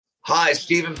Hi,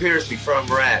 Stephen Pearcy from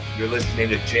Rat. You're listening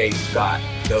to Jay Scott.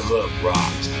 The Hook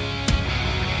rocks.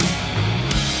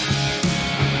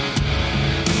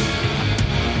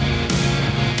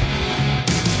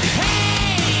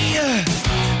 Hey,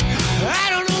 I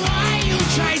don't know why you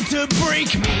tried to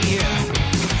break me.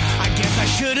 I guess I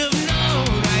should have known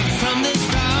right from the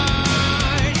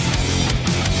start.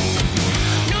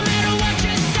 No matter what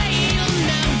you say, you'll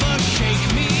never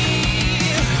shake me.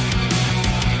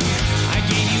 I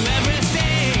gave you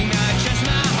everything, not just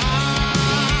my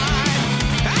heart.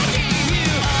 I gave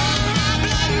you all my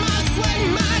blood, my sweat,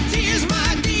 my tears,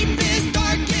 my deepest,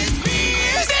 darkest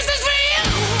fears. This is for you.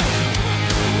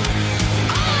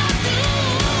 All I do.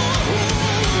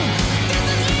 This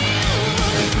is for you.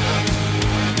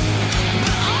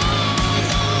 But all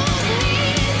those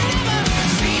needs never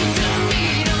seem to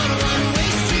meet on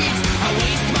runway streets. I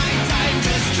waste my time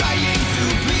just trying to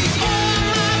please you. All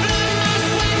my blood, my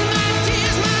sweat, my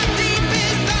tears, my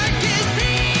deepest, darkest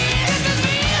fears. This is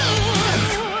for you.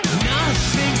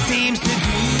 Nothing seems to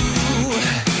do.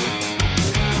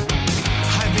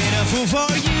 I've been a fool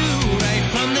for you right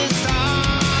from the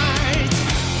start.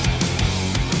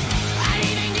 I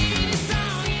didn't give you the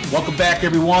song. Welcome back,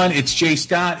 everyone. It's Jay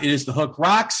Scott. It is The Hook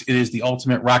Rocks. It is the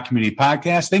Ultimate Rock Community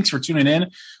Podcast. Thanks for tuning in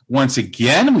once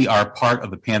again. We are part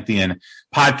of the Pantheon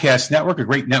Podcast Network, a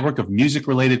great network of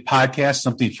music-related podcasts,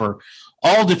 something for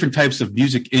all different types of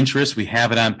music interests. We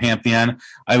have it on Pantheon.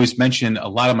 I always mention a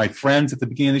lot of my friends at the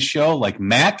beginning of the show, like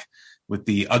Mac with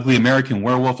the Ugly American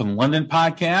Werewolf in London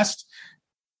podcast,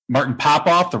 Martin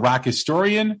Popoff, the rock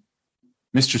historian,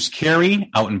 Mistress Carrie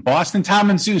out in Boston, Tom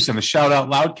and Zeus on the Shout Out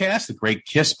Loudcast, the great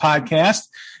Kiss podcast,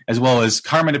 as well as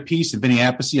Carmen Apiece and Vinny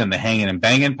Appice on the Hangin' and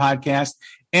Bangin' podcast,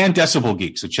 and Decibel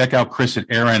Geek. So check out Chris and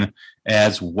Aaron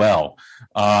as well.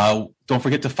 Don't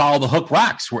forget to follow The Hook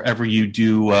Rocks wherever you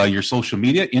do your social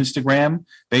media, Instagram,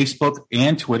 Facebook,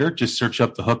 and Twitter. Just search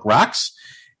up The Hook Rocks.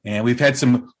 And we've had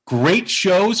some great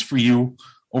shows for you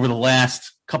over the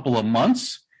last couple of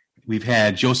months. We've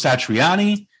had Joe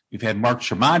Satriani. We've had Mark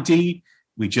Tremonti.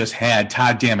 We just had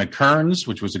Todd Dammit Kearns,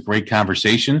 which was a great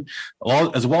conversation,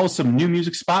 as well as some new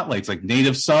music spotlights like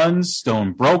Native Sons,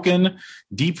 Stone Broken,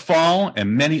 Deep Fall,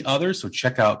 and many others. So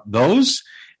check out those,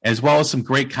 as well as some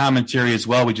great commentary as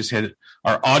well. We just had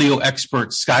our audio expert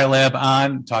Skylab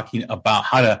on talking about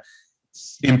how to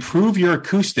improve your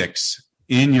acoustics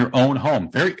in your own home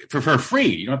for free.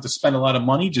 You don't have to spend a lot of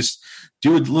money. Just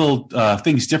do a little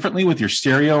things differently with your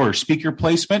stereo or speaker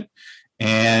placement,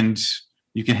 and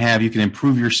you can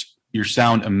improve your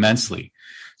sound immensely.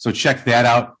 So check that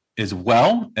out, as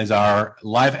well as our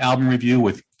live album review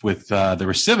with the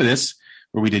Recidivists,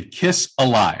 where we did Kiss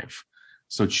Alive.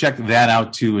 So check that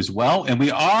out too as well. And we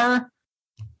are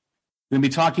going to be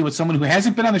talking with someone who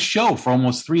hasn't been on the show for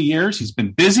almost 3 years. He's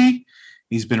been busy.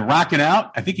 He's been rocking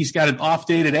out. I think he's got an off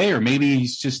day today, or maybe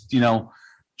he's just,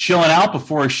 chilling out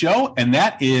before a show. And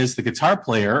that is the guitar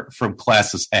player from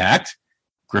Classless Act,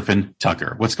 Griffin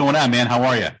Tucker. What's going on, man? How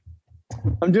are you?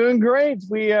 I'm doing great.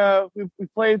 We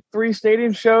played 3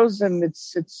 stadium shows, and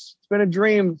it's been a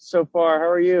dream so far. How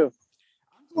are you?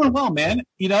 I'm doing well, man.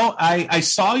 I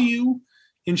saw you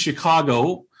in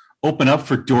Chicago open up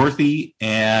for Dorothy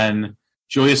and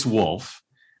Joyous Wolf.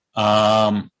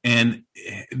 And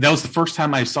that was the first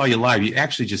time I saw you live. You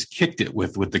actually just kicked it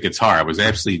with the guitar. It was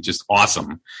absolutely just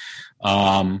awesome.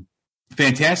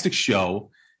 Fantastic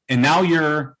show. And now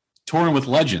you're touring with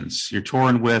legends. You're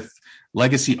touring with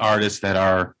legacy artists that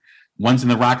are, one's in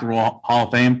the Rock and Roll Hall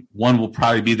of Fame. One will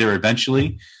probably be there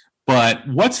eventually. But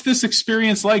what's this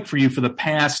experience like for you for the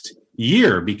past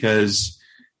year? Because,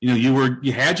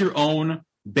 you had your own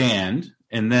band,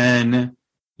 and then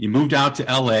you moved out to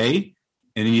LA,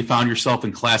 and then you found yourself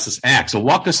in Classless Act. So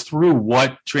walk us through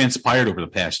what transpired over the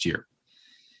past year.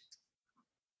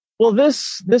 Well,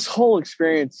 this whole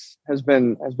experience has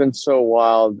been so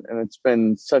wild, and it's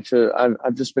been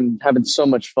I've just been having so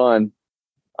much fun.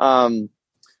 But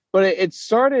it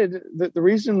started, the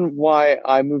reason why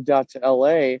I moved out to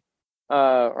LA,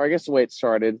 or I guess the way it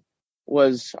started,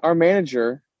 was our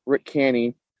manager, Rick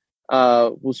Canny,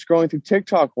 was scrolling through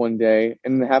TikTok one day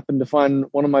and happened to find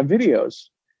one of my videos.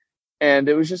 And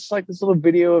it was just like this little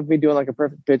video of me doing like a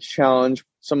perfect pitch challenge.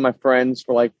 Some of my friends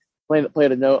were like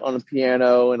played a note on a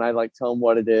piano, and I like tell them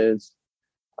what it is.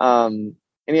 And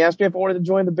he asked me if I wanted to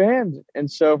join the band.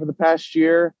 And so for the past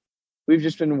year, we've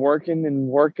just been working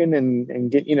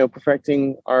and get,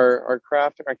 perfecting our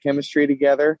craft and our chemistry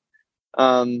together.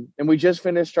 And we just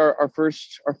finished our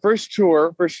first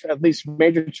tour, at least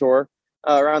major tour,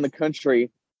 around the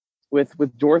country with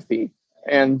Dorothy.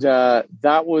 And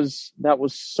that was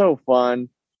so fun.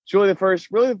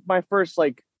 It's really my first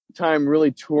like time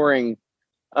really touring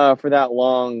for that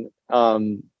long.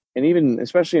 And even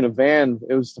especially in a van,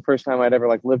 it was the first time I'd ever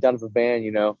like lived out of a van,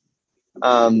 you know.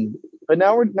 But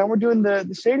now we're doing the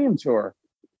stadium tour,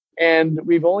 and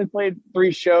we've only played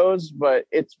 3 shows, but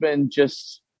it's been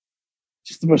just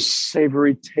the most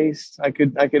savory taste I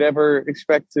could ever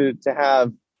expect to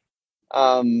have.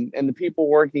 And the people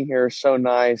working here are so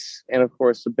nice, and of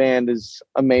course the band is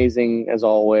amazing as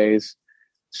always.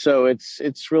 So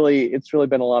it's really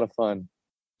been a lot of fun.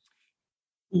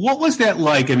 What was that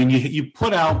like? I mean, you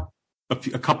put out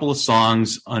a couple of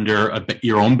songs under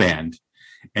your own band,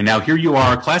 and now here you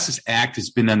are. Classless Act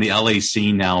has been on the LA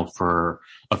scene now for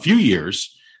a few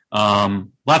years.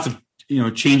 Lots of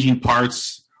changing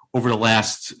parts over the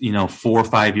last 4 or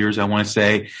 5 years, I want to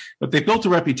say, but they built a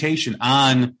reputation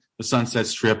on the Sunset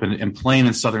Strip and playing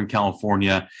in Southern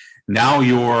California. Now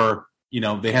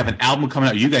they have an album coming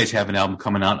out. You guys have an album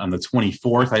coming out on the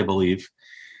 24th, I believe,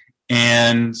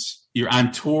 and you're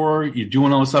on tour, you're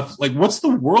doing all this stuff. Like, what's the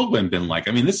whirlwind been like?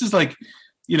 I mean, this is like,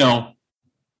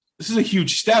 this is a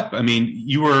huge step. I mean,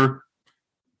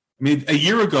 a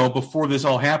year ago before this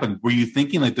all happened, were you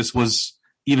thinking like this was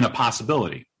even a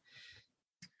possibility?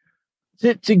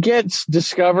 To get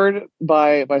discovered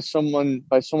by someone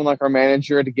like our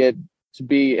manager, to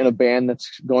be in a band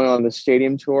that's going on the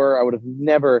stadium tour, I would have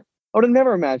never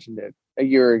imagined it a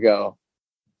year ago.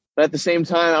 But at the same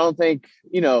time, I don't think,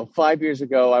 5 years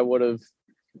ago, I would have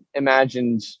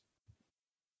imagined,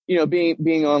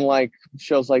 being on like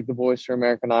shows like The Voice or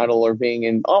American Idol, or being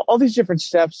in all these different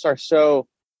steps are so,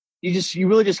 you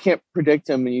really just can't predict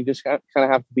them, and you just kind of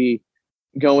have to be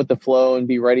going with the flow and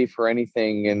be ready for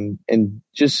anything. And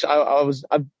just, I was,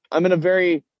 and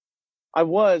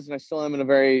I still am in a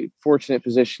very fortunate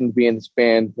position to be in this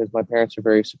band, because my parents are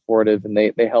very supportive, and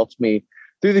they helped me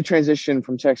through the transition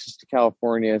from Texas to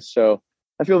California. So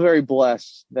I feel very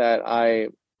blessed that I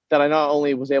not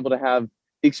only was able to have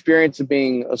the experience of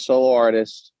being a solo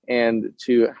artist and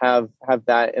to have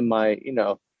that in my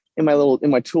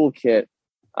toolkit,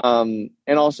 and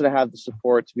also to have the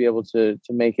support to be able to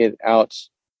make it out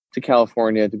to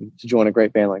California to join a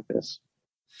great band like this.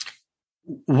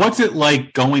 What's it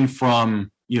like going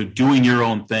from doing your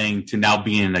own thing to now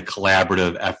being in a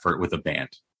collaborative effort with a band?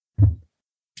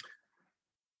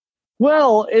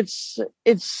 Well, it's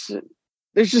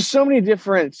there's just so many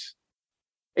different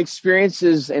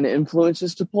experiences and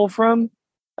influences to pull from,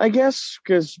 I guess,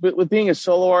 because with being a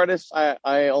solo artist,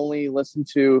 I only listen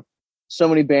to so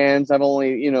many bands. I've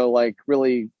only,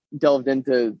 really delved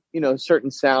into,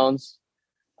 certain sounds.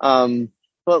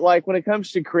 But like when it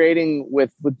comes to creating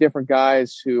with different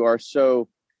guys who are so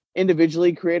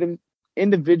individually creatively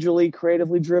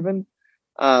driven,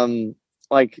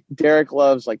 like Derek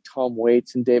loves like Tom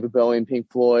Waits and David Bowie and Pink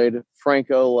Floyd.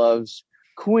 Franco loves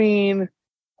Queen,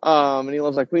 and he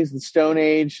loves like Queens of the Stone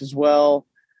Age as well.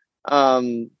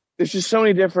 There's just so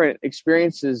many different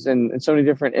experiences and so many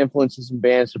different influences and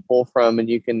bands to pull from, and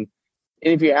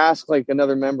if you ask like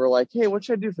another member, like, hey, what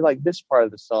should I do for like this part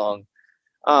of the song?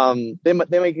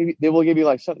 They will give you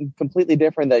like something completely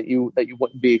different that you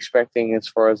wouldn't be expecting, as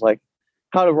far as like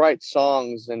how to write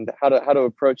songs and how to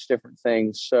approach different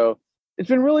things. So it's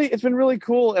been really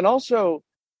cool. And also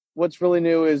what's really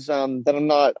new is that I'm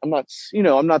not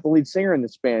the lead singer in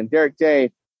this band. Derek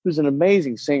Day, who's an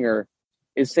amazing singer,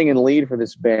 is singing lead for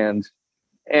this band,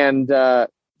 and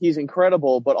he's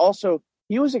incredible. But also,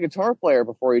 he was a guitar player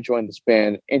before he joined this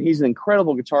band, and he's an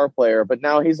incredible guitar player. But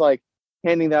now he's like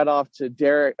handing that off to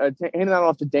Dane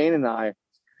and I.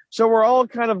 So we're all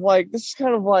kind of like, this is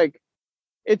kind of like,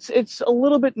 it's a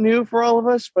little bit new for all of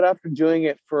us, but after doing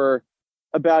it for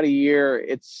about a year,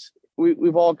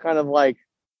 we've all kind of like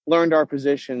learned our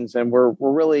positions, and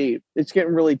it's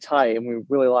getting really tight, and we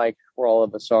really like where all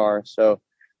of us are. So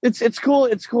it's cool.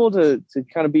 It's cool to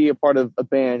kind of be a part of a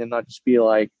band and not just be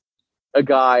like a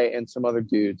guy and some other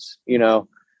dudes, It's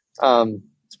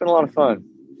been a lot of fun.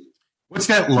 What's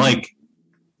that like,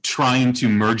 trying to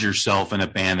merge yourself in a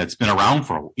band that's been around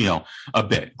for, a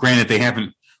bit? Granted, they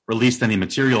haven't released any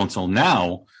material until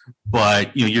now,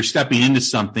 but, you're stepping into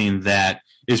something that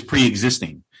is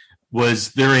pre-existing.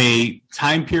 Was there a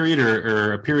time period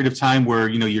or a period of time where,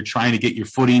 you're trying to get your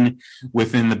footing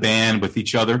within the band with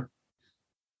each other?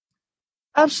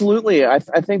 Absolutely. I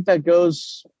think that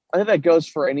goes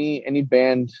for any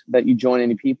band that you join,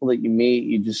 any people that you meet.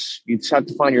 You just have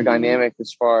to find your dynamic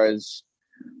as far as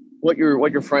what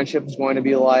your friendship is going to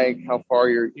be like, how far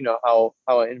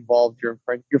how involved your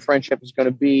friendship is going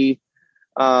to be.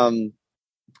 But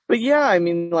yeah, I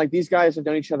mean, like, these guys have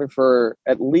known each other for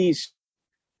at least,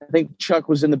 I think Chuck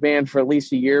was in the band for at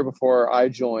least a year before I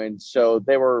joined. So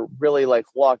they were really like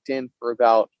locked in for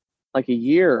about like a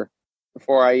year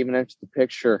before I even entered the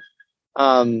picture.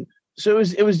 So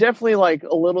it was definitely like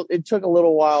it took a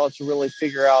little while to really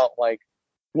figure out like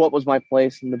what was my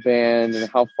place in the band and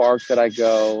how far could I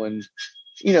go, and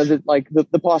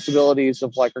the possibilities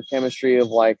of like our chemistry, of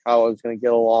like how I was going to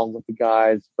get along with the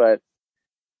guys. But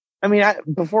I mean,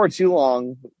 before too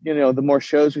long, the more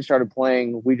shows we started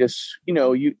playing, we just,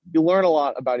 you learn a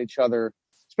lot about each other,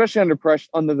 especially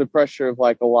under the pressure of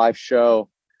like a live show.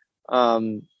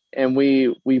 And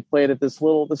we played at this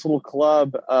little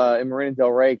club in Marina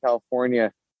del Rey,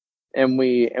 California, and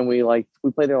we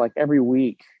played there like every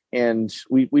week, and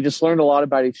we just learned a lot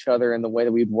about each other and the way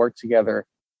that we'd work together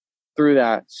through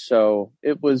that. So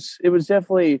it was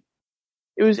definitely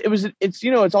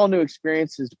it's all new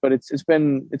experiences, but it's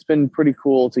been pretty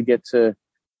cool to get to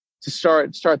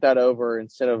start that over,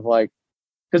 instead of like,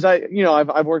 because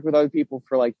I've worked with other people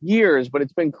for like years, but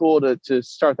it's been cool to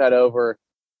start that over.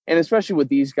 And especially with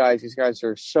these guys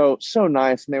are so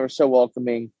nice, and they were so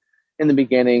welcoming in the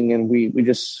beginning, and we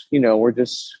just we're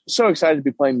just so excited to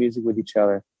be playing music with each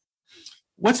other.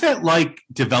 What's that like,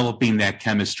 developing that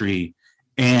chemistry,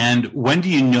 and when do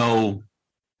you know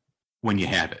when you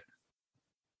have it?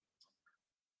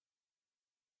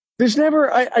 There's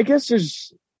never, I guess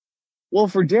there's, well,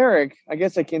 for Derek, I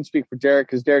guess I can't speak for Derek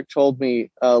because Derek told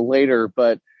me later,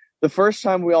 but the first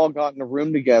time we all got in a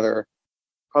room together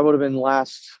probably would have been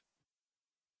last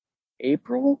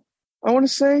April, I want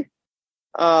to say.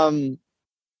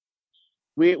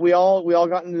 We all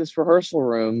got into this rehearsal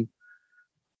room,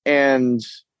 and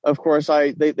of course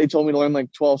they told me to learn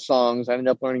like 12 songs. I ended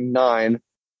up learning 9.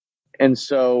 And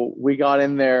so we got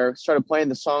in there, started playing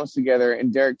the songs together,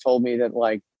 and Derek told me that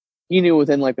like he knew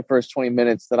within like the first 20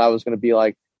 minutes that I was going to be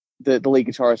like the lead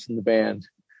guitarist in the band.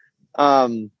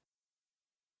 I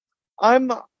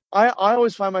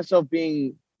always find myself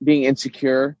being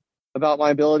insecure about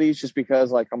my abilities, just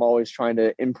because like I'm always trying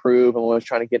to improve. I'm always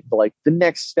trying to get to like the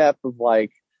next step of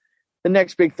like the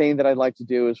next big thing that I'd like to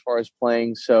do as far as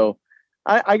playing. So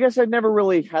I guess I've never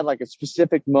really had like a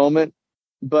specific moment,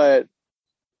 but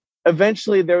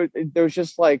eventually there was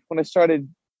just like when I started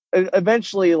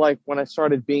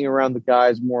being around the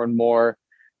guys more and more,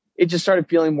 it just started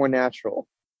feeling more natural.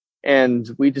 And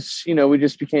we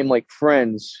just became like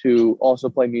friends who also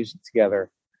play music together.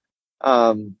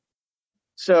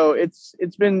 So it's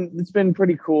been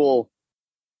pretty cool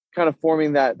kind of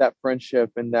forming that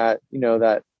friendship and that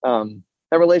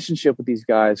relationship with these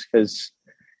guys, because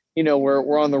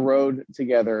we're on the road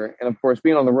together, and of course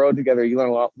being on the road together, you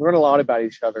learn a lot about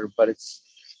each other. But it's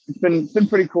been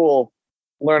pretty cool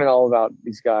learning all about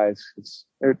these guys.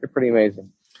 They're pretty amazing.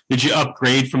 Did you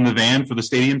upgrade from the van for the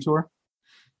stadium tour?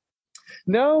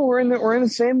 No, we're in the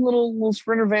same little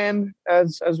Sprinter van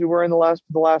as we were in the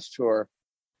last tour.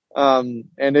 And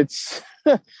it's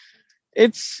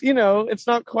it's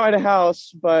not quite a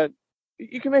house, but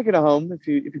you can make it a home if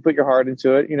you put your heart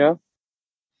into it,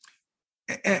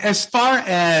 As far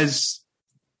as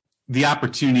the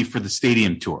opportunity for the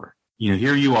stadium tour,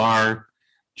 here you are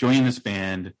joining this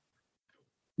band.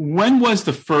 When was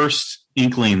the first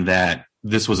inkling that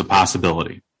this was a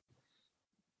possibility?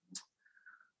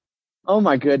 Oh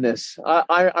my goodness.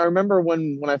 I remember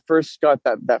when I first got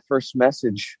that first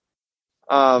message,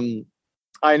 I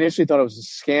initially thought it was a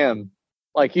scam.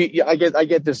 Like I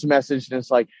get this message, and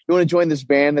it's like, you want to join this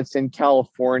band that's in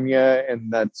California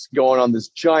and that's going on this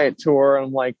giant tour. And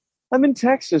I'm like, I'm in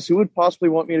Texas. Who would possibly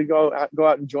want me to go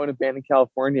out and join a band in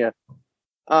California?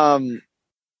 And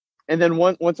then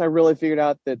once I really figured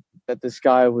out that this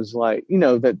guy was like,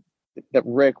 that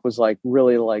Rick was like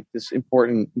really like this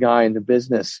important guy in the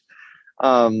business.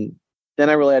 Then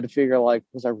I really had to figure like,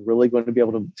 was I really going to be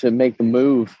able to make the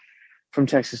move from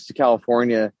Texas to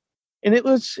California? And it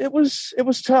was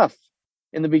tough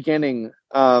in the beginning,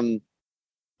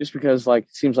 just because like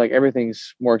it seems like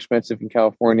everything's more expensive in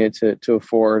California to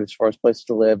afford as far as places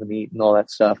to live and eat and all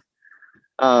that stuff.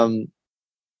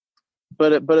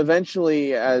 But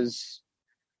eventually, as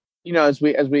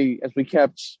we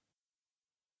kept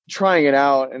trying it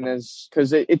out, and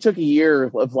because it took a year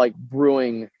of like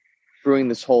brewing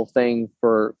this whole thing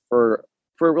for it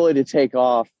really to take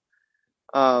off.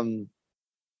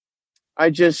 I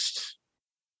just,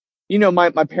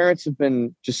 my parents have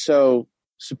been just so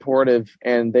supportive,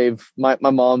 and my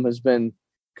mom has been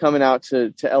coming out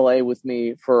to LA with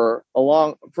me for a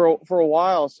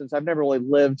while, since I've never really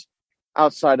lived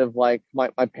outside of like my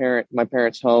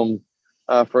parents' home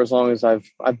for as long as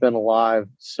I've been alive.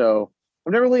 So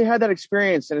I've never really had that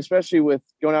experience, and especially with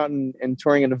going out and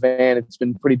touring in a van, it's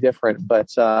been pretty different. But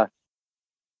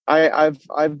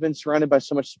I've been surrounded by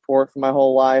so much support for my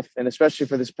whole life, and especially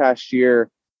for this past year,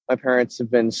 my parents have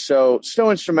been so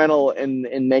instrumental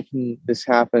in making this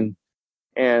happen,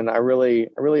 and I really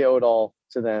owe it all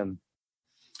to them.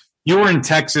 You were in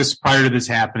Texas prior to this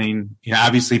happening.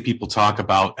 Obviously people talk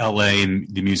about LA and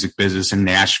the music business and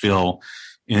Nashville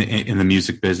in the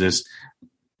music business.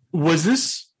 Was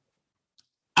this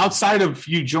outside of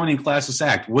you joining Classless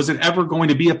Act? Was it ever going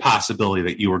to be a possibility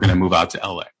that you were going to move out to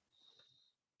LA?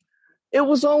 It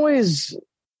was always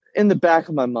in the back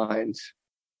of my mind.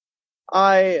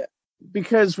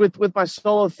 Because with my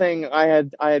solo thing, I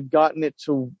had gotten it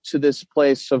to this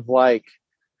place of like,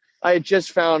 I had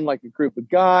just found like a group of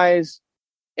guys,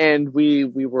 and we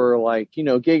were like,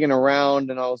 gigging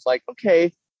around, and I was like,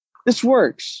 okay, this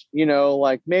works.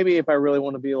 Like maybe if I really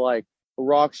want to be like a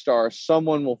rock star,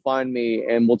 someone will find me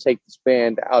and we'll take this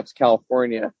band out to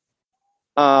California.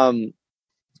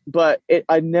 But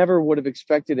I never would have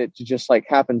expected it to just like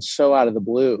happen so out of the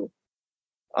blue.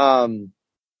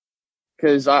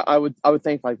 Because I would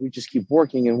think like we just keep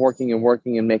working and working and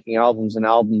working and making albums and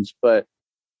albums, but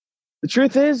the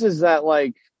truth is that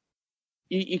like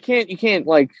you can't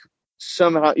like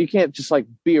somehow you can't just like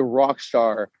be a rock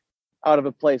star out of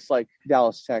a place like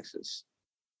Dallas, Texas.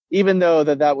 Even though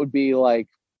that would be like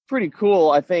pretty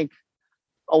cool. I think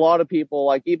a lot of people,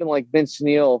 like even like Vince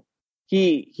Neil,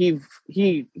 he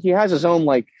has his own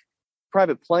like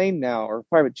private plane now or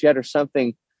private jet or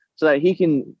something, so that he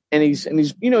can, and he's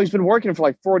he's been working for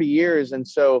like 40 years, and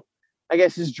so I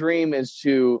guess his dream has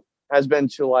been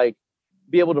to like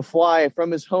be able to fly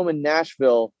from his home in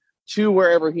Nashville to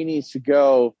wherever he needs to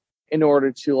go in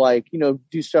order to like,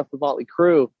 do stuff with Motley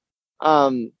Crue.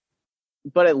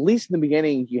 But at least in the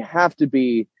beginning, you have to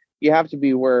be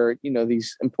where,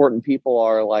 these important people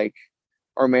are, like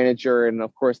our manager and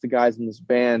of course the guys in this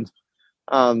band.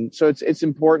 So it's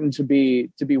important to be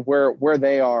where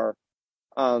they are.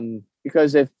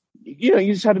 Because if,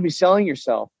 you just have to be selling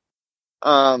yourself.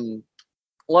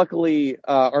 Luckily,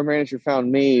 our manager found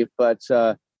me, but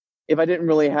if I didn't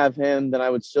really have him, then I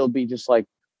would still be just like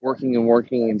working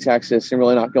in Texas and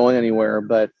really not going anywhere.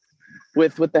 But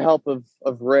with the help of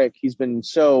Rick, he's been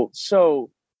so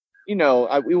we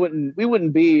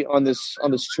wouldn't be on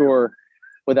this tour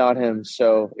without him.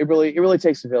 So it really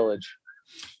takes a village.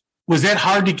 Was that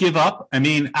hard to give up? I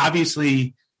mean,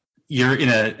 obviously you're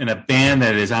in a band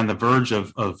that is on the verge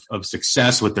of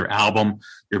success with their album.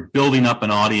 You're building up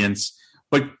an audience.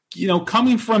 But,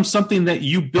 coming from something that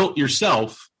you built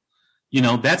yourself,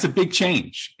 that's a big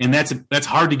change. And that's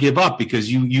hard to give up because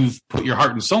you've put your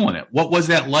heart and soul in it. What was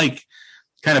that like,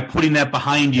 kind of putting that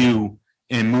behind you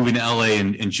and moving to LA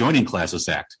and joining Classless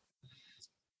Act?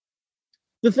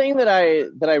 The thing that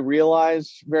I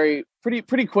realized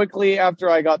pretty quickly after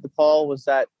I got the call was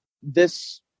that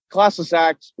this Classless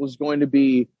Act was going to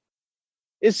be,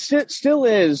 it still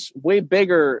is way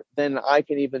bigger than I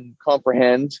can even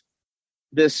comprehend.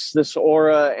 This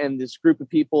aura and this group of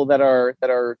people that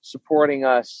are supporting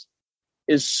us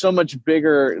is so much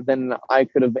bigger than I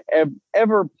could have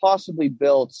ever possibly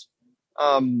built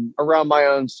around my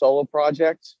own solo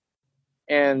project.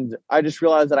 And I just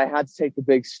realized that I had to take the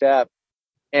big step.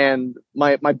 And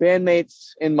my bandmates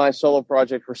in my solo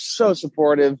project were so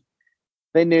supportive.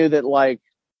 They knew that like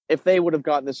if they would have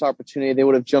gotten this opportunity, they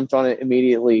would have jumped on it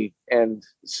immediately. And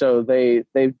so they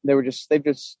were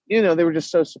just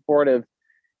so supportive.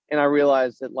 And I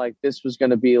realized that like this was going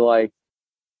to be like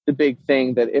the big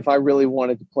thing, that if I really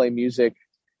wanted to play music,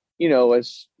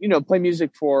 play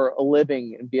music for a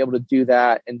living and be able to do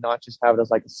that and not just have it as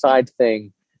like a side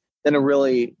thing, then I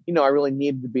really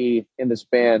needed to be in this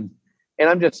band. And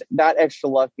I'm just that extra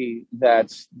lucky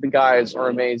that the guys are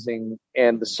amazing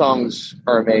and the songs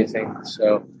are amazing.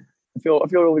 So I feel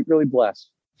really, really blessed.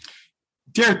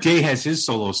 Derek Day has his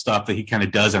solo stuff that he kind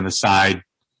of does on the side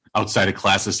outside of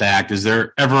Classless Act. Is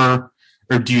there ever,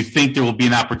 or do you think there will be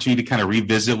an opportunity to kind of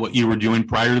revisit what you were doing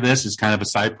prior to this as kind of a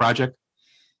side project?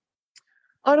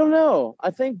 I don't know.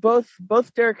 I think both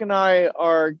Derek and I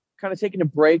are kind of taking a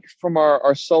break from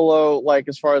our solo, like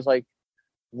as far as like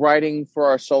writing for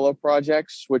our solo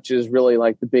projects, which is really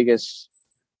like the biggest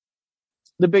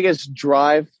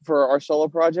drive for our solo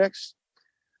projects.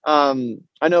 I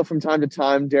know from time to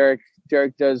time, Derek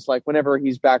does, like whenever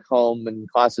he's back home and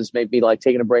classes may be like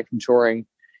taking a break from touring,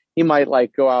 he might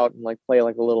like go out and like play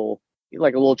like a little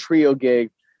trio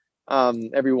gig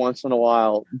every once in a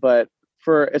while. But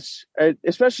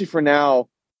especially for now,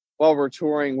 while we're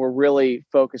touring, we're really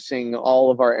focusing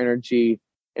all of our energy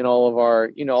and all of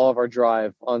our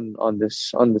drive on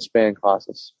this band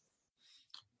Classless.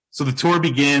 So the tour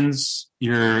begins.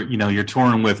 You're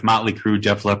touring with Motley Crue,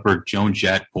 Def Leppard, Joan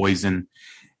Jett, Poison.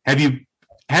 Have you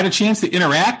had a chance to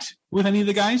interact with any of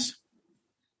the guys?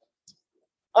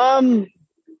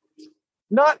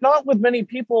 Not with many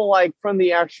people like from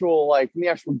the actual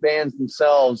bands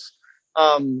themselves.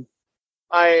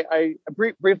 I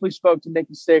briefly spoke to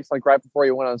Nikki Sixx like right before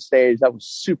he went on stage. That was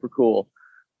super cool.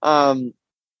 But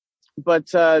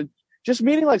just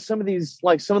meeting like some of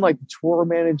the tour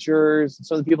managers,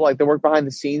 some of the people like that work behind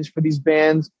the scenes for these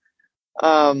bands.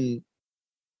 And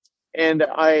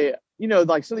I,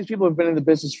 like some of these people have been in the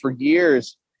business for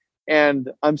years,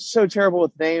 and I'm so terrible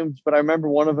with names, but I remember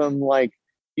one of them, like,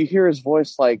 you hear his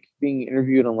voice like being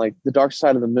interviewed on like The Dark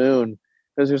Side of the Moon,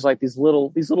 because there's like these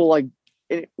little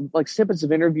like snippets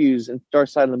of interviews in Dark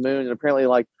Side of the Moon, and apparently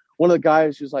like one of the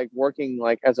guys who's like working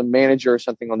like as a manager or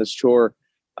something on this tour,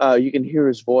 you can hear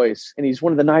his voice, and he's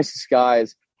one of the nicest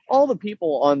guys. All the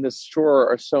people on this tour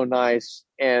are so nice,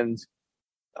 and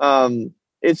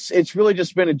it's really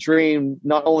just been a dream,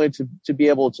 not only to be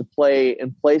able to play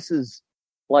in places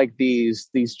like these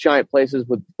giant places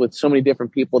with so many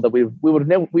different people that we would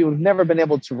have never been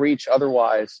able to reach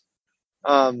otherwise,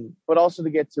 but also to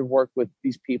get to work with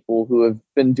these people who have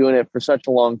been doing it for such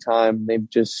a long time. They've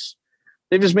just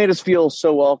made us feel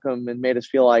so welcome and made us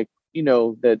feel like,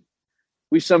 that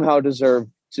we somehow deserve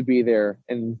to be there.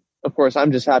 And of course,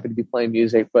 I'm just happy to be playing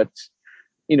music, but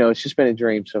it's just been a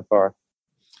dream so far.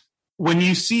 When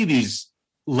you see these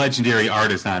legendary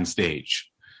artists on stage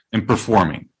and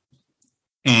performing,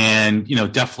 and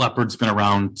Def Leppard's been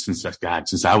around since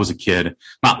I was a kid,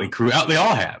 Motley Crue, they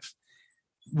all have.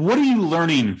 What are you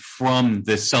learning from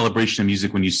this celebration of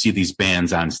music when you see these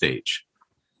bands on stage?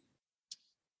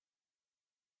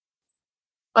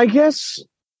 I guess,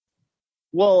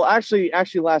 well, actually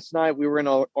last night we were in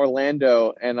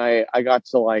Orlando, and I got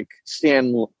to like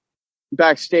stand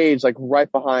backstage, like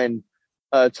right behind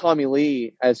Tommy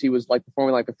Lee as he was like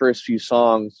performing like the first few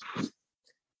songs.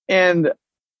 And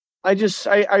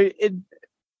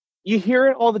you hear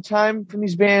it all the time from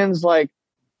these bands. Like,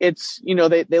 it's,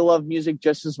 they love music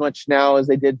just as much now as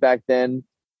they did back then.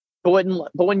 But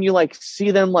when you like see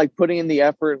them like putting in the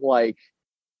effort, like,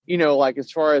 like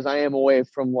as far as I am away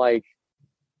from like,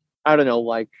 I don't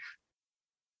know,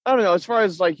 as far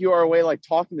as like you are away, like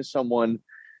talking to someone,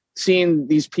 seeing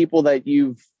these people that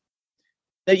you've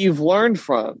learned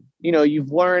from,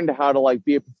 you've learned how to like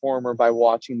be a performer by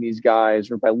watching these guys,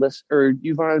 or or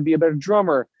you've learned how to be a better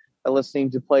drummer by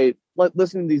listening to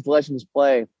these legends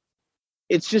play.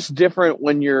 It's just different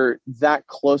when you're that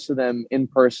close to them in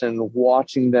person,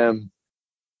 watching them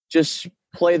just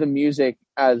play the music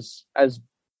as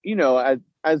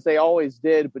they always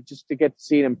did, but just to get to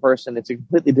see it in person, it's a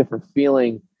completely different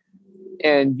feeling.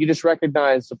 And you just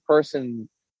recognize the person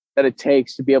that it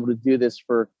takes to be able to do this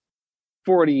for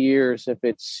 40 years, if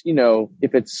it's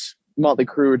Motley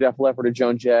Crue or Def Leppard or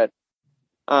Joan Jett,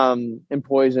 and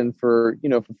Poison for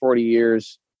 40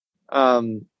 years.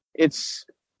 It's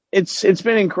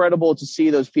been incredible to see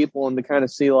those people and to kind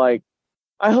of see, like,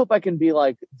 I hope I can be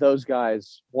like those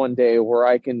guys one day, where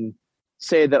I can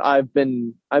say that I've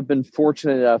been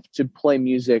fortunate enough to play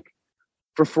music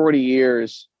for 40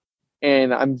 years,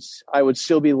 and I would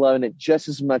still be loving it just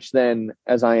as much then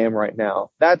as I am right now.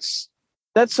 That's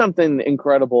something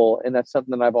incredible, and that's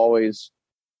something that I've always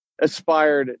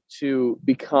aspired to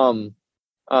become,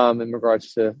 in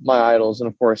regards to my idols and,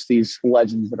 of course, these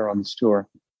legends that are on this tour.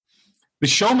 The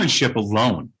showmanship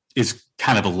alone is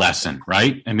kind of a lesson,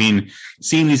 right? I mean,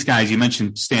 seeing these guys, you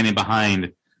mentioned standing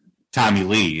behind Tommy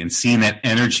Lee and seeing that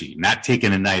energy, not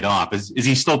taking a night off. Is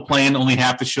he still playing only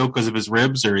half the show because of his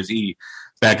ribs, or is he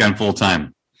back on full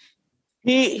time?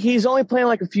 He's only playing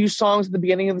like a few songs at the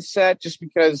beginning of the set, just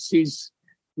because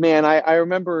I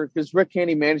remember, because Rick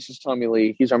Candy manages Tommy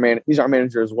Lee. He's our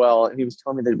manager as well, and he was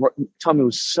telling me that Tommy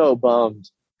was so bummed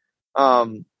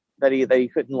that he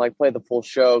couldn't like play the full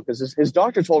show because his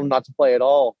doctor told him not to play at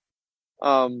all.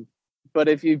 But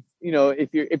if you're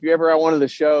ever at one of the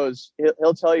shows,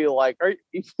 he'll tell you like,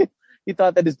 he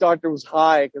thought that his doctor was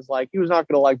high because like he was not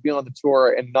going to like be on the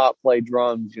tour and not play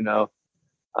drums,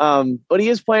 But he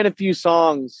is playing a few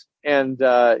songs, and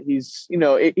he's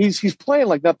playing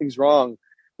like nothing's wrong,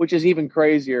 which is even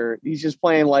crazier. He's just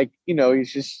playing like,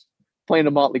 he's just playing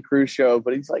a Motley Crue show,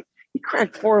 but he's like, he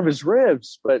cracked 4 of his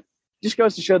ribs, but just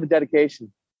goes to show the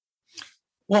dedication.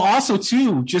 Well, also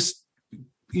too, just,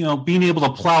 being able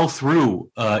to plow through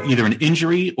either an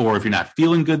injury, or if you're not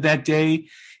feeling good that day,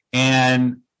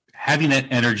 and having that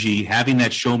energy, having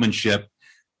that showmanship,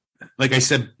 like I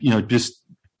said, just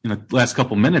the last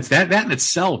couple minutes, that in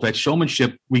itself, that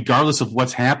showmanship, regardless of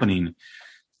what's happening,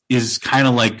 is kind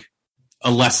of like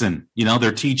a lesson.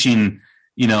 They're teaching,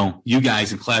 you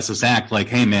guys in Classless act, like,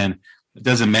 hey man, it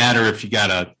doesn't matter if you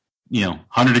got a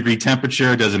 100-degree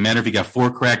temperature. It doesn't matter if you got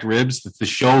 4 cracked ribs. The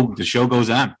show goes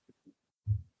on.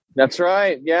 That's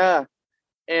right. Yeah.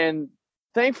 And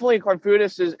thankfully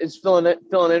Carfoodis is filling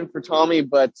in for Tommy.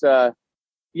 But,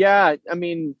 yeah, I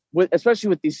mean, especially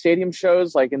with these stadium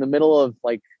shows, like in the middle of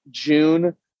like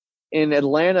June in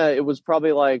Atlanta, it was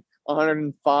probably like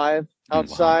 105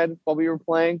 outside while we were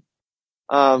playing,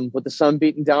 with the sun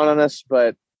beating down on us.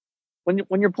 But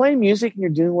when you're playing music and you're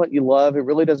doing what you love, it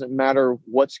really doesn't matter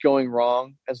what's going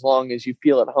wrong as long as you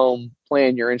feel at home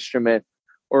playing your instrument,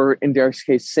 or in Derek's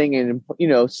case, singing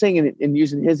and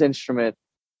using his instrument.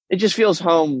 It just feels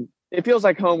home. It feels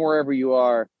like home wherever you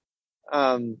are.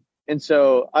 And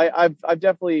so I've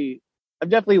definitely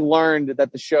learned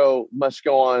that the show must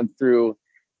go on through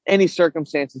any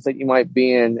circumstances that you might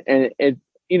be in. And it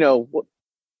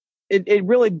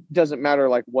really doesn't matter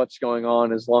like what's going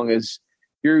on, as long as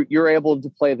you're able to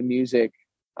play the music.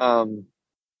 And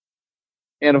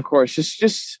of course, I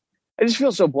just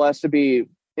feel so blessed to be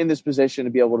in this position,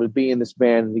 to be able to be in this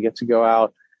band and to get to go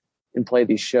out and play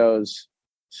these shows.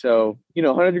 So,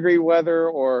 100-degree weather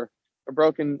or a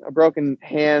broken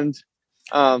hand,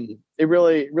 it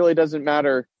really doesn't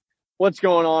matter what's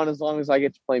going on, as long as I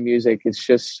get to play music. It's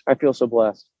just, I feel so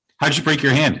blessed. How'd you break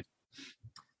your hand?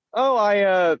 Oh,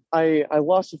 I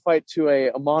lost a fight to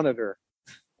a monitor.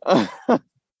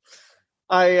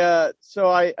 I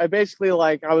basically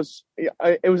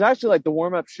it was actually like the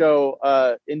warm-up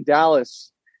show in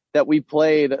Dallas that we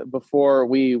played before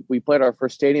we played our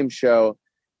first stadium show.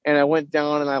 And I went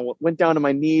down to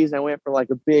my knees, and I went for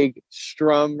like a big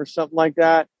strum or something like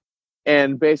that.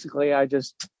 And basically I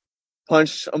just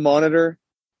punched a monitor,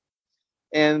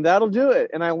 and that'll do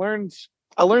it. And I learned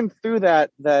through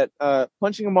that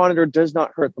punching a monitor does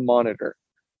not hurt the monitor.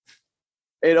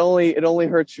 It only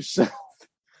hurts yourself.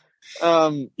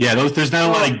 There's not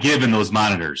a lot of give in those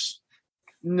monitors.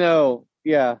 No.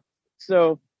 Yeah.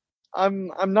 So I'm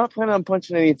not planning on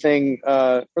punching anything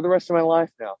for the rest of my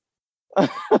life now.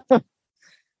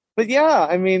 But yeah,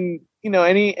 I mean,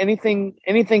 anything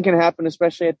can happen,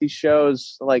 especially at these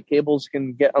shows. Like cables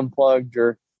can get unplugged,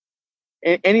 or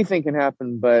anything can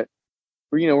happen. But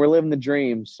we're living the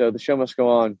dream, so the show must go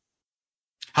on.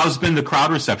 How's been the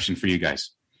crowd reception for you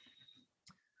guys?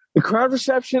 The crowd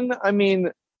reception, I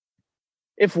mean,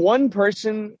 if one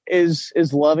person is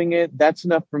loving it, that's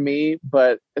enough for me.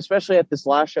 But especially at this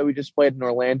last show we just played in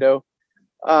Orlando,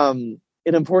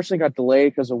 it unfortunately got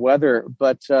delayed because of weather.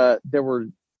 But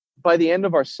by the end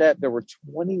of our set, there were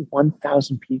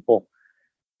 21,000 people.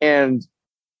 And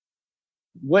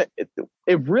what it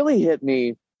really hit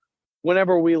me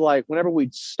whenever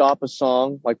we'd stop a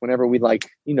song, like whenever we'd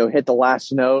hit the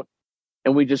last note,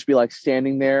 and we'd just be like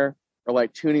standing there or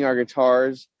like tuning our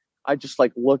guitars, I just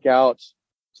like look out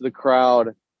to the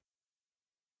crowd,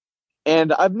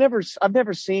 and I've never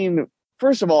seen,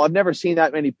 first of all, I've never seen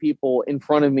that many people in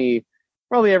front of me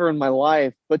probably ever in my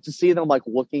life, but to see them like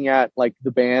looking at like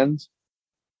the band,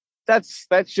 that's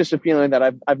just a feeling that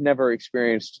I've never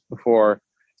experienced before.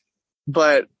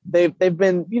 But they've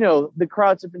been, the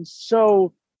crowds have been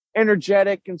so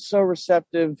energetic and so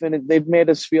receptive, and they've made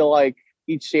us feel like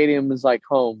each stadium is like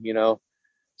home,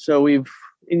 So we've,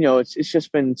 it's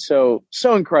just been so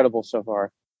incredible so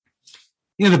far.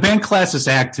 The band Classless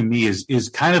Act to me is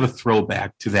kind of a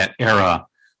throwback to that era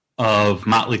of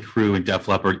Motley Crue and Def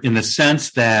Leppard, in the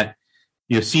sense that,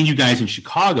 seeing you guys in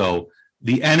Chicago,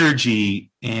 the energy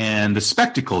and the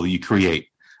spectacle you create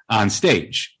on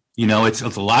stage, it's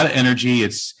a lot of energy.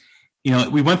 It's,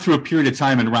 we went through a period of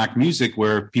time in rock music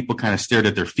where people kind of stared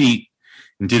at their feet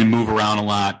and didn't move around a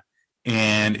lot.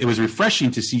 And it was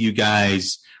refreshing to see you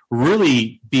guys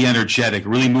really be energetic,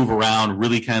 really move around,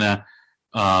 really kind of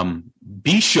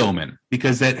be showmen,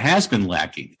 because that has been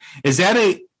lacking. Is that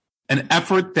an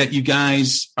effort that you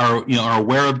guys are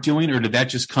aware of doing, or did that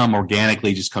just come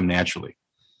organically, just come naturally?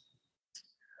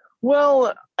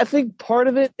 Well, I think part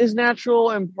of it is natural,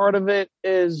 and part of it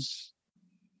is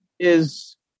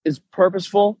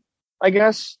purposeful, I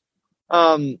guess.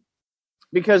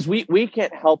 Because we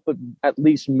can't help but at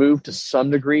least move to some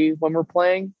degree when we're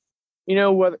playing.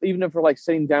 Even if we're like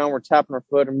sitting down, we're tapping our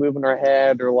foot or moving our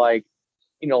head, or like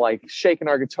shaking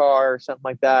our guitar or something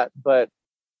like that. But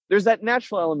there's that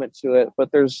natural element to it.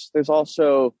 But there's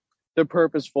also the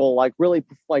purposeful, really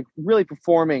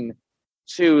performing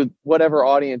to whatever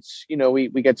audience, we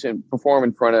get to perform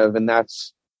in front of. And that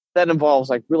involves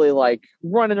like really like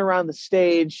running around the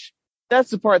stage.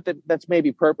 That's the part that's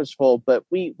maybe purposeful, but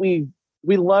we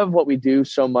love what we do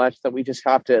so much that we just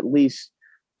have to at least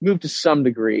move to some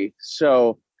degree.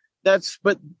 So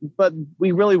but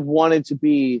we really wanted to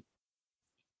be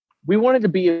we wanted to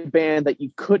be a band that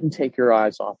you couldn't take your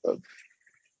eyes off of.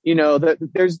 You know, that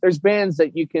there's bands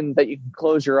that you can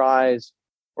close your eyes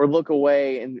or look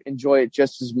away and enjoy it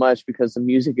just as much because the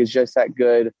music is just that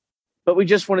good. But we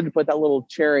just wanted to put that little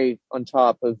cherry on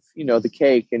top of, you know, the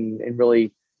cake and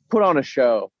really put on a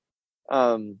show.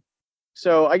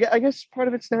 So I guess part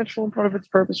of it's natural and part of it's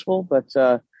purposeful, but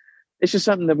it's just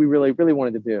something that we really, really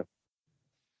wanted to do.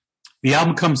 The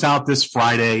album comes out this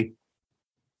Friday.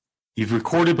 You've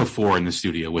recorded before in the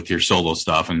studio with your solo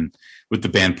stuff and with the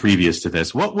band previous to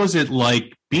this. What was it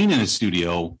like being in a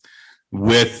studio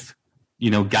with,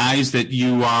 you know, guys that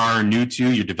you are new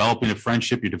to? You're developing a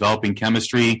friendship, you're developing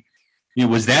chemistry. You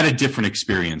know, was that a different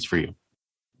experience for you?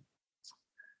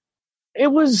 It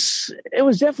was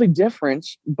definitely different,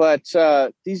 but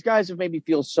these guys have made me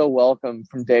feel so welcome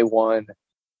from day one.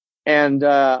 And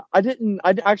I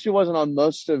actually wasn't on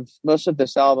most of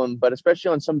this album, but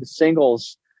especially on some of the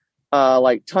singles,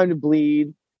 like Time to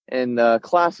Bleed and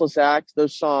Classless Act,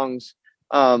 those songs,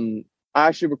 I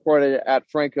actually recorded at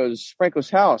Franco's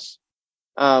house.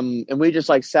 And we just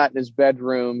like sat in his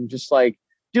bedroom, just like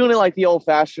doing it like the old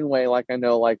fashioned way. Like I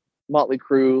know like Motley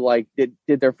Crue, like did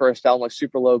their first album, like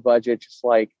super low budget, just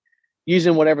like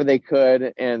using whatever they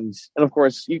could. And of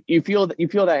course you feel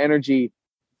that energy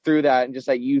through that, and just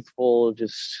that youthful,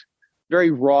 just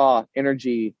very raw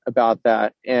energy about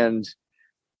that. And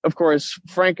of course,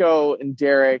 Franco and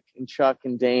Derek and Chuck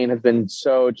and Dane have been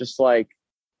so just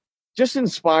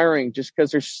inspiring, just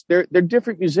because they're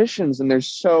different musicians and they're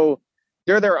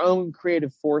their own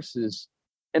creative forces,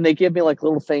 and they give me like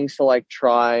little things to like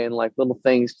try and like little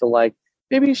things to like,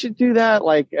 maybe you should do that,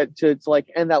 like to like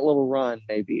end that little run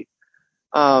maybe.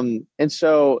 And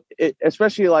so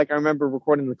especially like I remember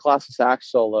recording the Classless Act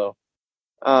solo.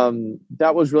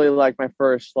 That was really like my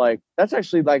first, like, that's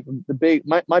actually like the big,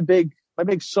 my big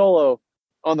solo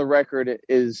on the record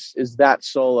is that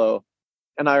solo.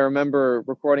 And I remember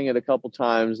recording it a couple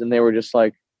times and they were just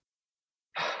like,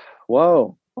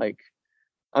 whoa, like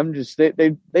I'm just,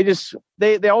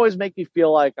 they always make me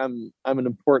feel like I'm an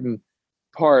important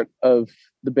part of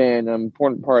the band. I'm an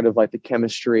important part of like the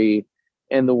chemistry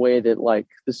and the way that like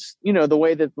this, you know, the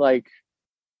way that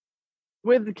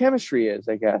the chemistry is,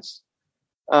 I guess.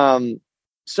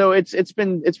 So it's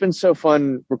been so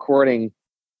fun recording,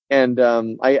 and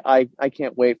I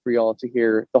can't wait for y'all to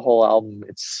hear the whole album.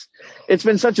 It's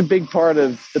been such a big part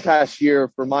of the past year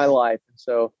for my life, and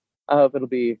so I hope it'll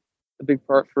be a big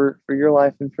part for your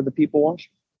life and for the people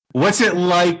watching. What's it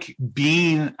like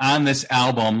being on this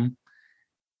album,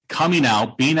 coming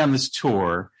out, being on this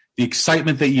tour, the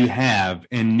excitement that you have,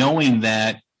 and knowing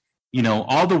that, you know,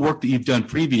 all the work that you've done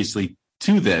previously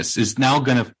to this is now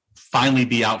going to finally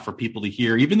be out for people to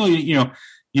hear, even though, you know,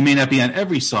 you may not be on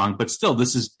every song, but still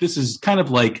this is kind of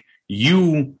like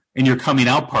you and your coming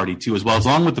out party too, as well, as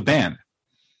along with the band.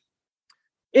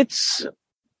 It's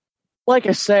like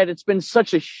I said, it's been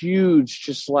such a huge,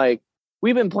 just like,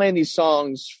 we've been playing these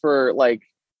songs for like,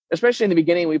 especially in the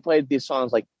beginning, we played these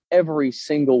songs like every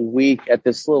single week at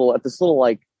this little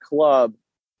like club.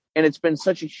 And it's been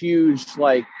such a huge,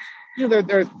 like, you know,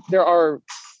 there are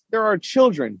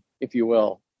children, if you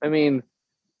will. I mean,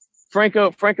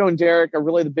 Franco and Derek are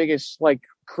really the biggest like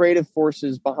creative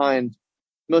forces behind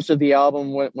most of the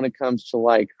album when it comes to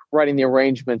like writing the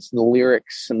arrangements and the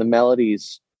lyrics and the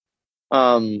melodies.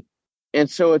 And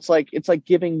so it's like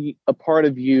giving a part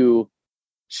of you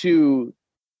to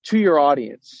your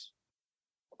audience.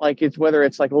 Like it's whether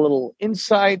it's like a little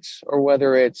insight or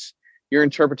whether it's your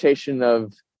interpretation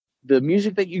of the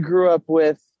music that you grew up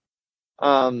with,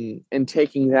 and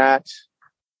taking that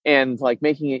and like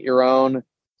making it your own.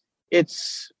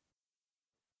 It's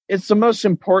the most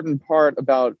important part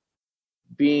about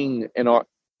being an art.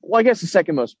 Well, I guess the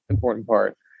second most important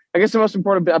part. I guess the most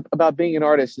important about being an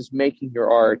artist is making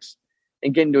your art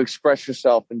and getting to express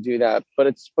yourself and do that. But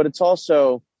it's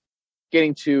also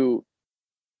getting to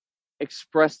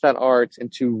express that art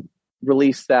and to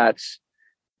release that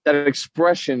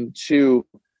expression to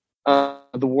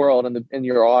the world and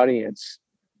your audience.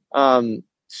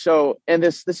 So, and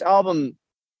this album,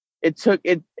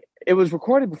 it was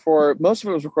recorded before, most of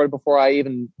it was recorded before I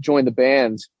even joined the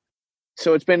band.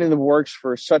 So it's been in the works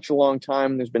for such a long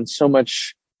time. There's been so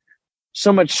much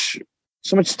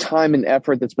time and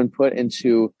effort that's been put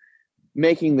into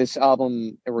making this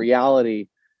album a reality.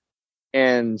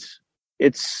 And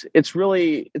it's going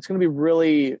to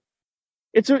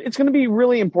be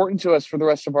really important to us for the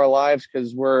rest of our lives,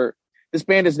 because this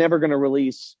band is never going to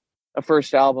release a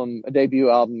debut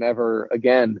album ever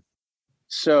again.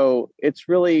 So it's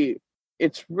really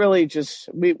just,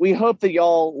 we hope that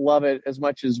y'all love it as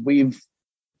much as we've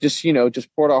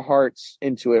just poured our hearts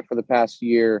into it for the past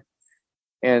year.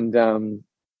 And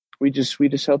we just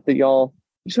hope that y'all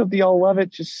love it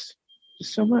just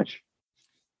so much.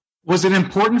 Was it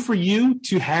important for you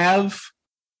to have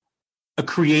a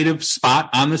creative spot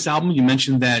on this album? You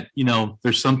mentioned that,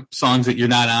 there's some songs that you're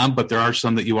not on, but there are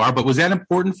some that you are. But was that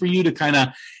important for you to kind of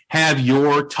have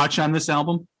your touch on this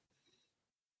album?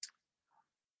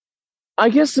 I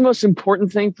guess the most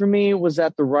important thing for me was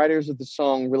that the writers of the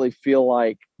song really feel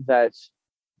like that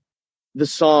the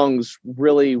songs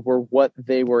really were what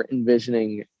they were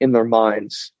envisioning in their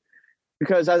minds.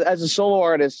 Because as a solo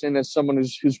artist and as someone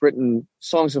who's written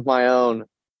songs of my own,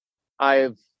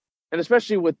 and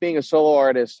especially with being a solo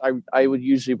artist, I would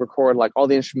usually record like all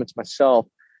the instruments myself,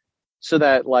 so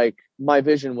that like my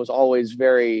vision was always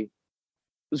very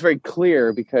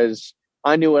clear, because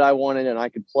I knew what I wanted and I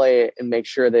could play it and make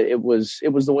sure that it was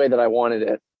the way that I wanted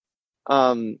it.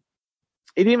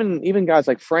 It even guys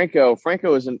like Franco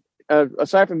is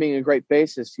aside from being a great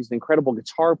bassist, he's an incredible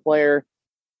guitar player,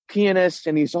 pianist,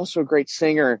 and he's also a great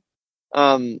singer.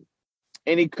 And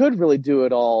he could really do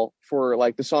it all for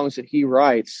like the songs that he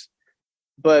writes.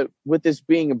 But with this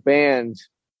being a band,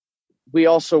 we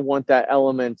also want that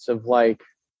element of like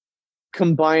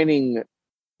combining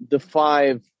the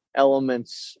 5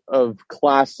 elements of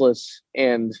Classless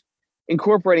and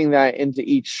incorporating that into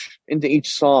each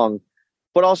song,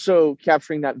 but also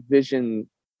capturing that vision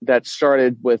that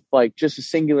started with like just a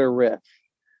singular riff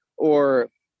or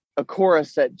a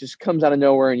chorus that just comes out of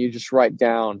nowhere and you just write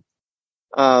down.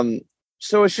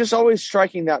 So it's just always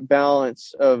striking that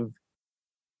balance of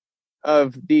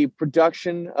the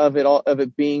production of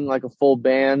it being like a full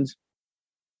band,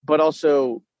 but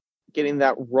also getting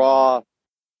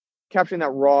capturing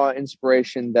that raw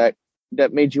inspiration that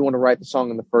made you want to write the song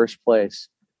in the first place.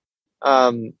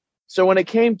 So when it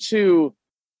came to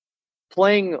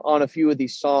playing on a few of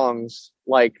these songs,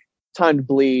 like Time to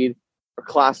Bleed or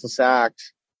Classless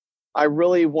Act, I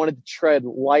really wanted to tread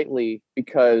lightly,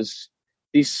 because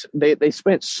they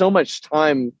spent so much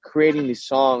time creating these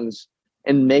songs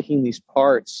and making these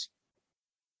parts.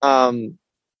 And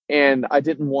I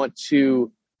didn't want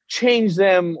to change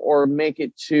them or make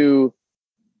it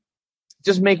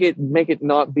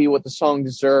not be what the song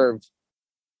deserved.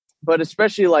 But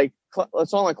especially like a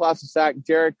song like Classless Act,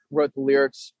 Derek wrote the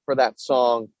lyrics for that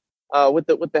song with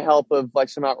the help of like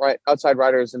some outside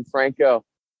writers and Franco.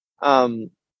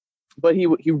 But he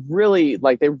really,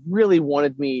 like, they really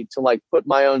wanted me to like put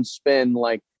my own spin,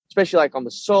 like especially like on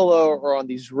the solo or on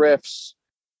these riffs.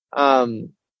 And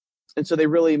so they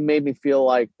really made me feel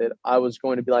like that I was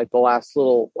going to be like the last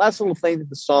little thing that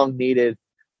the song needed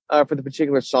for the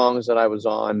particular songs that I was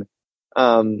on.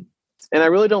 And I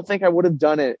really don't think I would have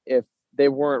done it if they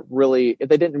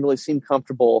didn't really seem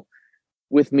comfortable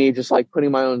with me just like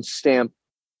putting my own stamp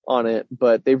on it.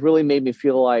 But they really made me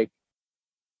feel like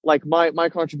my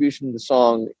contribution to the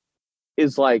song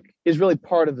is really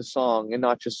part of the song and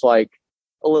not just like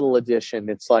a little addition.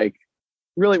 It's like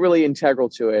really, really integral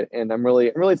to it. And I'm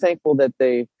really thankful that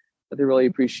they really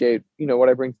appreciate, what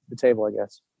I bring to the table, I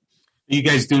guess. Are you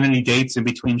guys doing any dates in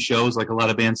between shows like a lot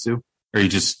of bands do? Or are you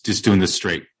just doing this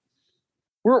straight?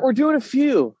 We're doing a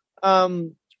few.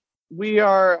 We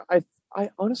are, I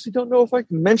honestly don't know if I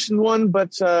can mention one,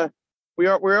 but we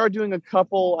are doing a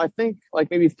couple, I think like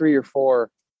maybe 3 or 4.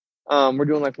 We're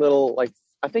doing like little, like,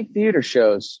 I think theater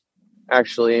shows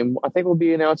actually. And I think we'll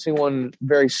be announcing one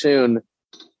very soon,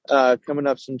 coming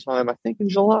up sometime, I think in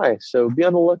July. So be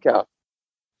on the lookout.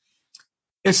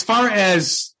 As far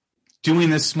as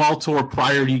doing this small tour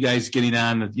prior to you guys getting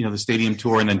on, the stadium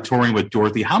tour and then touring with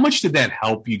Dorothy, how much did that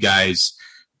help you guys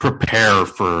prepare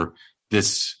for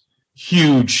this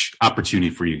huge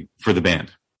opportunity for the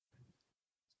band?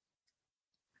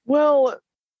 Well,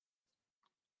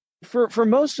 for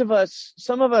most of us,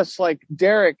 some of us like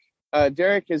Derek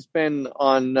has been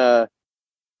on,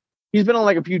 he's been on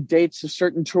like a few dates of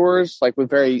certain tours, like with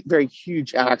very, very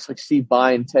huge acts like Steve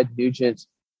Vai and Ted Nugent.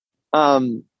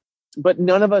 But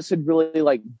none of us had really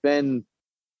like been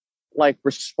like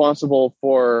responsible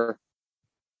for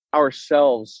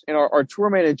ourselves, and our tour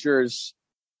managers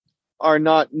are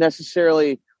not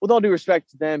necessarily, with all due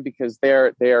respect to them, because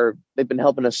they've been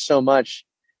helping us so much.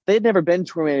 They had never been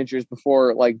tour managers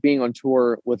before, like being on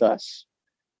tour with us.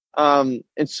 And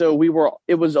so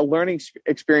it was a learning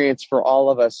experience for all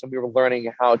of us. And we were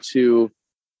learning how to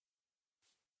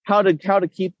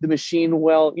keep the machine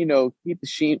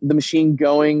keep the machine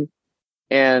going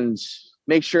and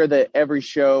make sure that every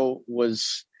show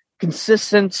was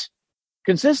consistent.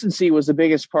 Consistency was the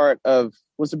biggest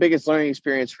learning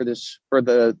experience for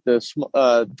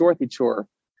the Dorothy tour.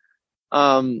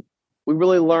 we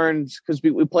really learned, because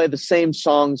we play the same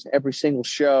songs every single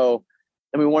show,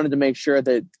 and we wanted to make sure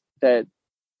that the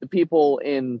people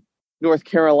in North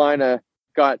Carolina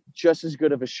got just as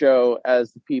good of a show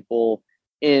as the people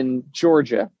in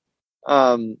Georgia.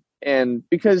 And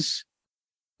because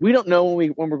we don't know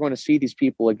when we're going to see these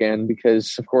people again,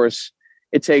 because of course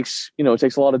it takes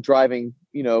a lot of driving,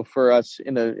 for us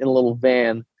in a little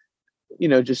van,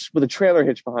 just with a trailer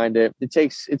hitch behind it.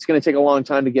 It's going to take a long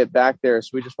time to get back there.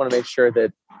 So we just want to make sure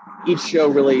that each show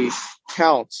really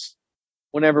counts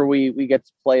whenever we get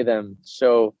to play them.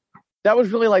 So that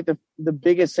was really like the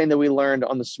biggest thing that we learned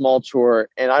on the small tour.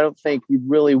 And I don't think we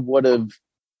really would have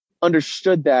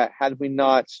understood that had we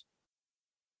not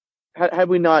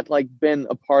like been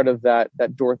a part of that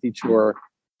Dorothy tour.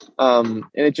 And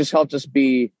it just helped us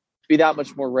be that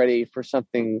much more ready for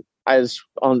something as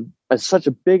such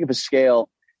a big of a scale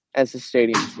as the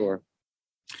stadium tour.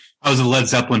 How's the Led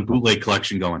Zeppelin bootleg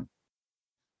collection going?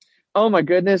 Oh my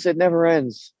goodness, it never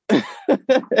ends.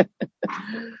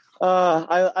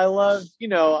 I love,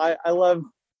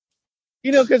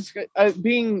 because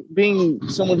being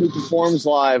someone who performs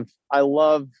live, I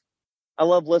love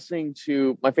listening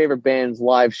to my favorite band's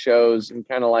live shows and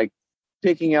kind of like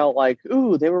picking out like,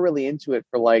 ooh, they were really into it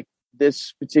for like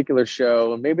this particular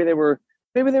show, and maybe they were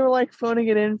like phoning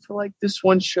it in for like this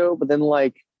one show, but then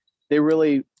like they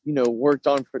really worked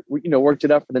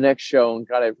it up for the next show and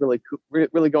got it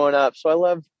really going up.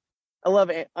 So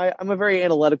I'm a very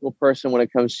analytical person when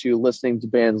it comes to listening to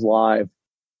bands live.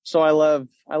 So I love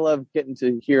getting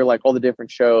to hear like all the different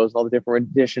shows, all the different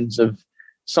renditions of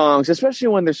songs, especially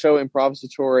when they're so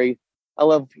improvisatory. I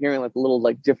love hearing like the little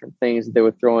like different things that they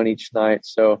would throw in each night.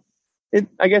 So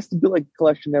I guess the bootleg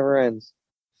collection never ends.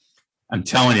 I'm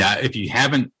telling you, if you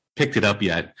haven't picked it up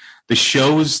yet, the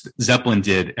shows Zeppelin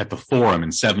did at the Forum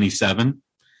in '77.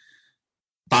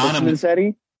 Listen to this,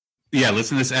 Eddie? Yeah,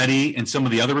 listen to this, Eddie, and some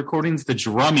of the other recordings. The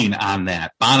drumming on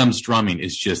that, Bonham's drumming,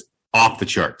 is just off the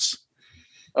charts.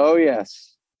 Oh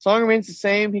yes, Song Remains the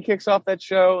Same. He kicks off that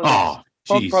show. Oh,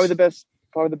 probably the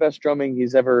best drumming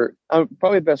he's ever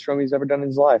done in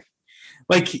his life.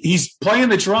 Like, he's playing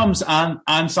the drums on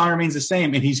Song Remains the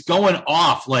Same, and he's going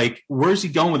off. Like, where's he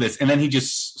going with this? And then he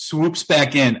just swoops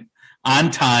back in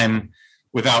on time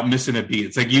without missing a beat.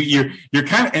 It's like you're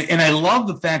kind of, and I love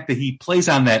the fact that he plays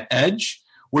on that edge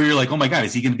where you're like, oh my God,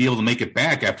 is he going to be able to make it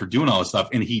back after doing all this stuff?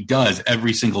 And he does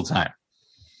every single time.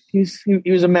 He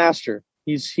was a master.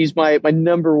 He's my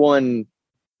number one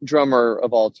drummer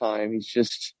of all time.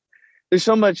 There's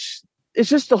so much. It's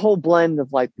just the whole blend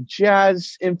of like the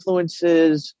jazz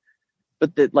influences,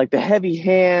 but the heavy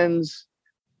hands.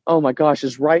 Oh my gosh,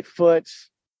 his right foot.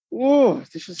 Ooh,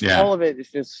 it's just all of it. It's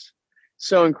just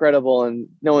so incredible, and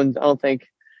I don't think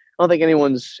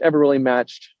anyone's ever really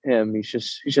matched him. He's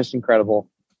just incredible.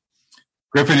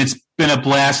 Griffin, it's been a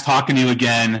blast talking to you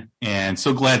again, and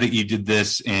so glad that you did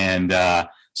this, and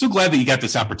so glad that you got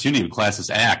this opportunity with Classless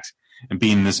Act and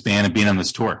being in this band and being on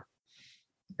this tour.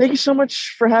 Thank you so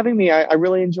much for having me. I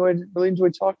really enjoyed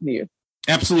talking to you.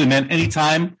 Absolutely, man.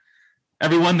 Anytime.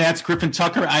 Everyone, that's Griffin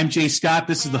Tucker. I'm Jay Scott.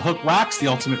 This is The Hook Rocks, the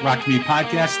Ultimate Rock Community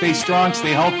Podcast. Stay strong,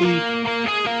 stay healthy.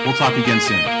 We'll talk again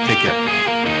soon. Take care.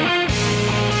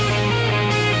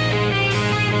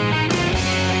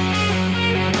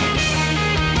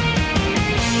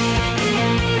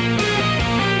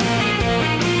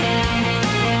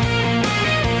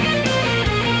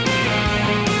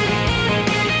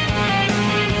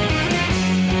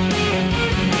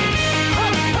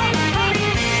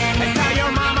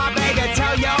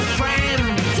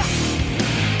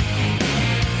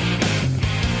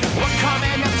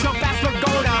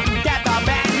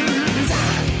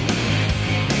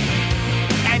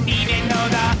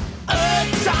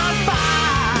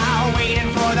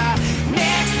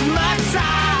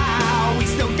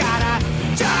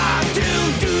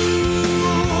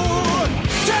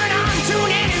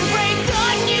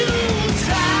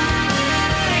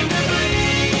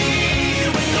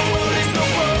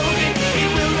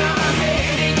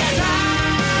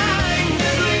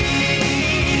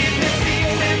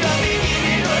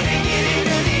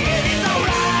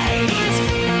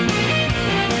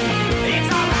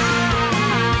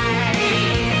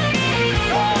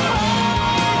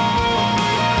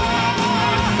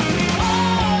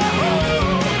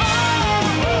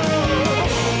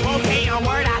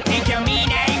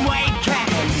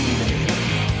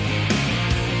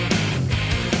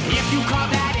 You call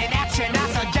that